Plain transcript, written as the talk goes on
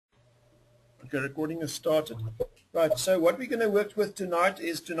Okay, recording has started. Right, so what we're going to work with tonight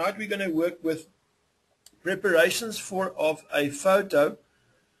we're going to work with preparations of a photo.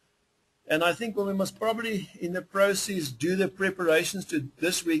 And I think we must probably, in the process, do the preparations to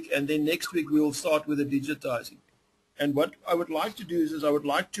this week, and then next week we will start with the digitizing. And what I would like to do is I would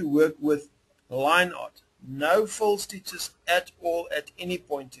like to work with line art. No full stitches at all at any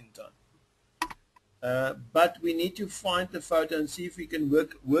point in time. But we need to find the photo and see if we can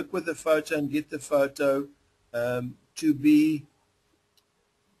work with the photo and get the photo to be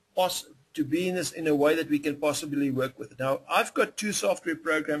in a way that we can possibly work with it. Now, I've got two software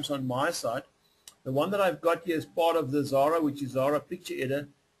programs on my side. The one that I've got here is part of the Zara, which is Zara Picture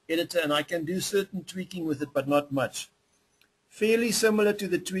Editor, and I can do certain tweaking with it, but not much. Fairly similar to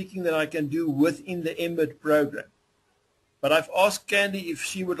the tweaking that I can do within the Embird program. But I've asked Candy if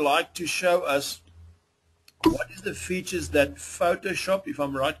she would like to show us what is the features that Photoshop, if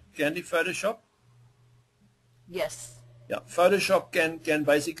I'm right, Candy, Photoshop? Yes. Yeah, Photoshop can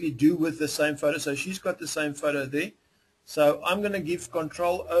basically do with the same photo. So she's got the same photo there. So I'm going to give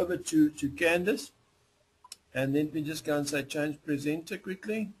control over to Candice. And then we just go and say change presenter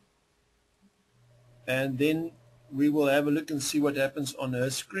quickly. And then we will have a look and see what happens on her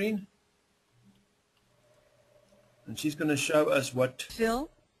screen. And she's going to show us what...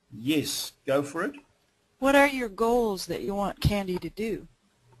 Phil? Yes, go for it. What are your goals that you want Candy to do?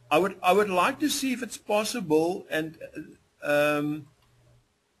 I would like to see if it's possible, and I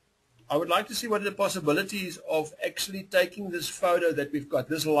would like to see what the possibilities of actually taking this photo that we've got,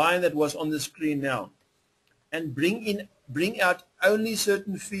 this line that was on the screen now, and bring out only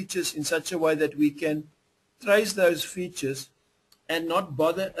certain features in such a way that we can trace those features and not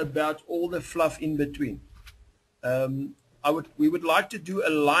bother about all the fluff in between. We would like to do a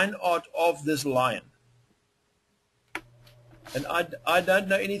line art of this lion. And I don't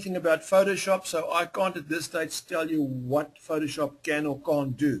know anything about Photoshop, so I can't at this stage tell you what Photoshop can or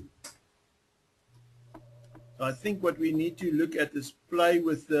can't do. So I think what we need to look at is play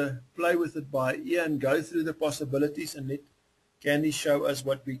with it by ear and go through the possibilities and let Candy show us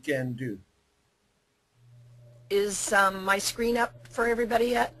what we can do. Is my screen up for everybody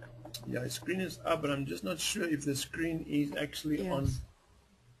yet? Yeah, the screen is up, but I'm just not sure if the screen is actually on.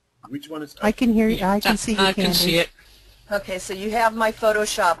 Which one is up? I can hear you. I can see you, I can see it. Okay, so you have my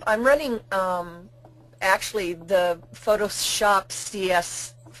Photoshop. I'm running actually the Photoshop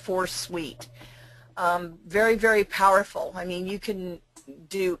CS4 suite. Very, very powerful. I mean, you can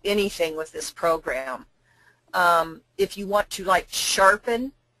do anything with this program. If you want to like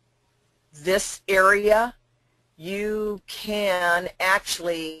sharpen this area, you can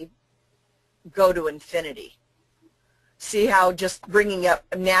actually go to infinity. See how just bringing up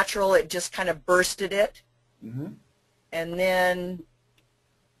natural, it just kind of bursted it? Mm-hmm. And then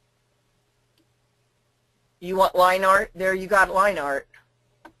you want line art? There you got line art.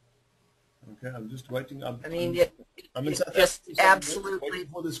 Okay, I'm just waiting. I'm just absolutely waiting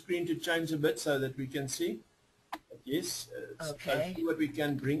for the screen to change a bit so that we can see. But yes, okay. See what we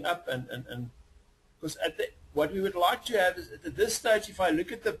can bring up and because what we would like to have is at this stage, if I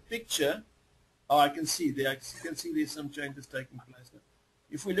look at the picture, I can see there. You can see there's some changes taking place now.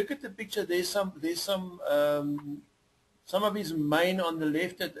 If we look at the picture, there's some of his mane on the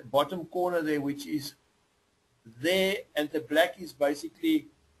left at the bottom corner there, which is there, and the black is basically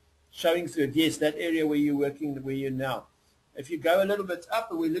showing through it. Yes, that area where you're working, where you're now. If you go a little bit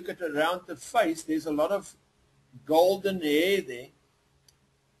up and we look at around the face, there's a lot of golden hair there,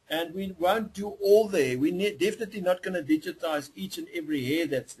 and we won't do all there. We're definitely not going to digitize each and every hair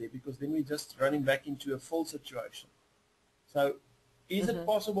that's there, because then we're just running back into a full situation. So is it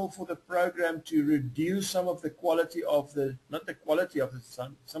possible for the program to reduce some of the quality of the, not the quality of the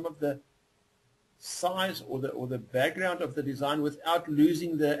design, some of the size or the background of the design without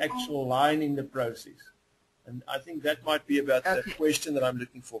losing the actual line in the process? And I think that might be about the question that I'm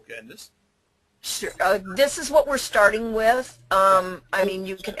looking for, Candice. Sure. This is what we're starting with. I mean,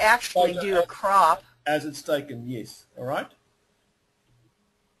 you can actually do a crop. As it's taken, yes. All right?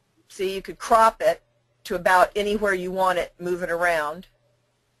 See, you could crop it to about anywhere you want it, move it around.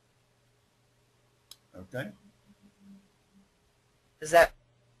 Okay. Is that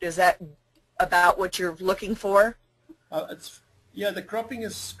about what you're looking for? Yeah, the cropping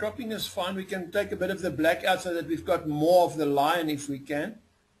is fine. We can take a bit of the black out so that we've got more of the line if we can.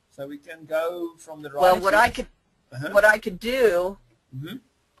 So we can go from the right. Well, what I could do. Mm-hmm.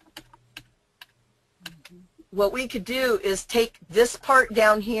 What we could do is take this part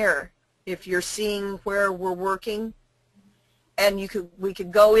down here, if you're seeing where we're working, and we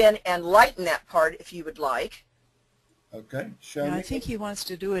could go in and lighten that part if you would like. Okay, show Yeah, me. I think he wants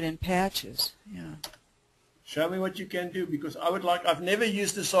to do it in patches. Yeah. Show me what you can do, because I would like. I've never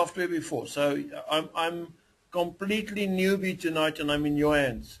used the software before, so I'm completely newbie tonight, and I'm in your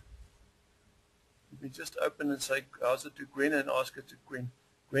hands. Let me just open and say answer to Gwen and ask her to Gwen.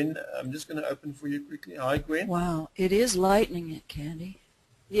 Gwen, I'm just going to open for you quickly. Hi, Gwen. Wow, it is lightening it, Candy.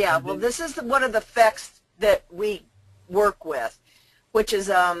 Yeah, well, this is one of the effects that we work with, which is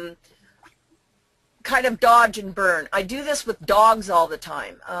kind of dodge and burn. I do this with dogs all the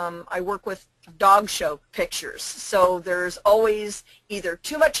time. I work with dog show pictures, so there's always either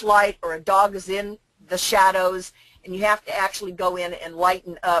too much light or a dog is in the shadows, and you have to actually go in and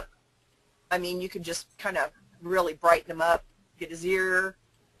lighten up. I mean, you can just kind of really brighten him up, get his ear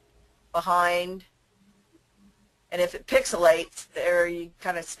behind, and if it pixelates there, you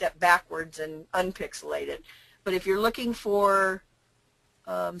kind of step backwards and unpixelate it. But if you're looking for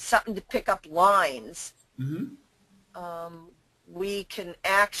something to pick up lines, we can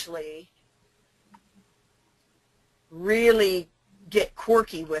actually really get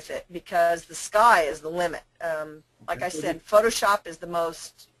quirky with it, because the sky is the limit. Like I said, Photoshop is the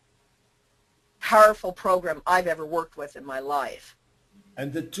most powerful program I've ever worked with in my life.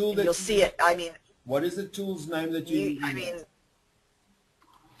 And the tool that you'll see it. I mean, what is the tool's name that you use? I mean,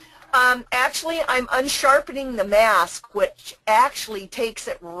 actually, I'm unsharpening the mask, which actually takes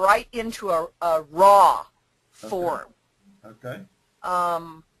it right into a raw form. Okay.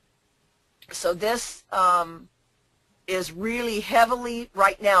 So this is really heavily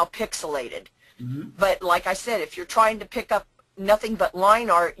right now pixelated. But like I said, if you're trying to pick up nothing but line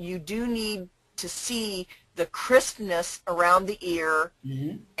art, you do need to see the crispness around the ear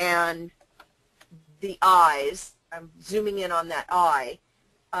and the eyes. I'm zooming in on that eye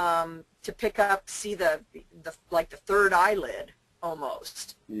to pick up, see the like the third eyelid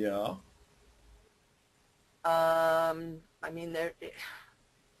almost. Yeah. I mean, there.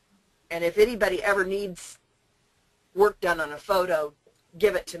 And if anybody ever needs work done on a photo,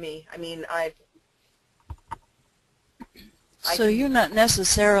 give it to me. I mean, So you're not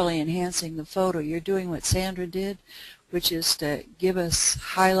necessarily enhancing the photo. You're doing what Sandra did, which is to give us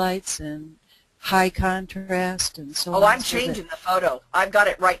highlights and high contrast and so on. Oh, I'm changing the photo. I've got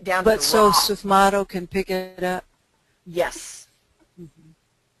it right down to the raw. But so Sufmato can pick it up? Yes.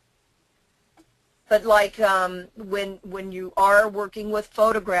 But like when you are working with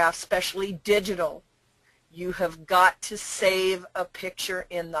photographs, especially digital, you have got to save a picture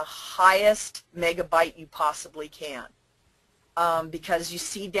in the highest megabyte you possibly can. Because you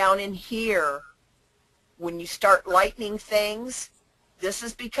see down in here, when you start lightening things, this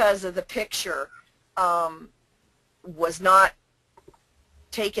is because of the picture was not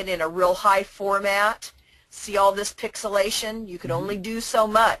taken in a real high format. See all this pixelation? You can only do so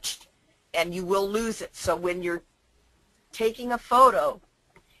much, and you will lose it. So when you're taking a photo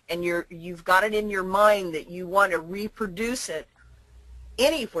and you've got it in your mind that you want to reproduce it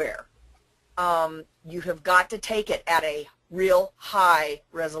anywhere, you have got to take it at a real high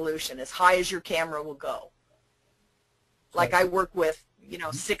resolution, as high as your camera will go. Like I work with,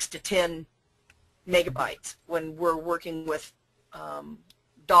 6 to 10 megabytes when we're working with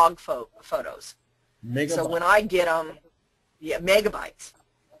dog photos. Megabytes. So when I get them, megabytes,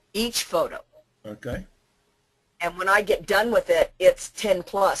 each photo. Okay. And when I get done with it, it's 10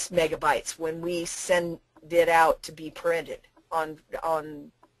 plus megabytes when we send it out to be printed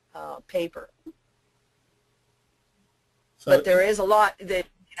on paper. So but there is a lot that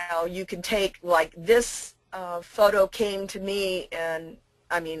you can take. Like this photo came to me, and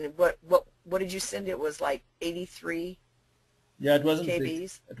I mean, what did you send? It was like 83. Yeah, it wasn't KBs. Big.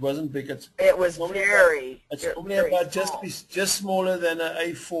 It wasn't big. It was very. It's only about just smaller than an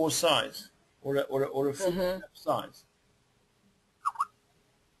A4 size or a full size.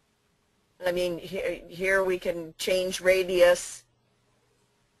 I mean, here we can change radius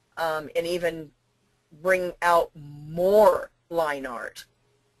and even bring out more line art.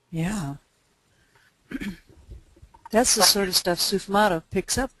 Yeah. That's the sort of stuff Sufmato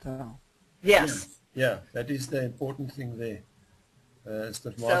picks up, though. Yes. Yeah, that is the important thing there.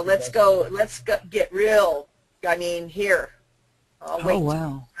 So let's go get real. I mean, here. Oh,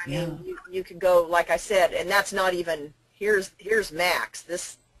 wow. I mean, you could go, like I said, and that's not even, here's max.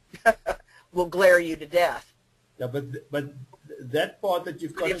 This will glare you to death. Yeah, but that part that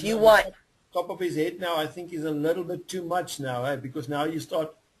you've got if you want top of his head now, I think is a little bit too much now, because now you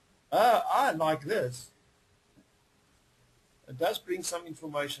start, I like this. It does bring some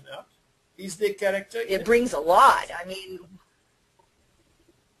information out. Is there character in it? It brings a lot. I mean,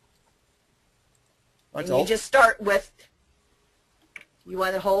 you just start with, you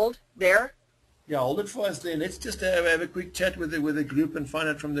want to hold there? Yeah, hold it for us there. Let's just have a quick chat with the group and find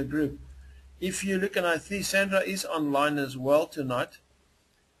out from the group. If you look, and I see Sandra is online as well tonight.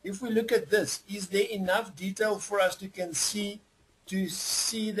 If we look at this, is there enough detail for us to see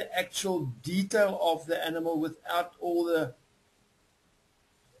the actual detail of the animal without all the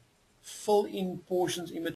fill-in portions in between?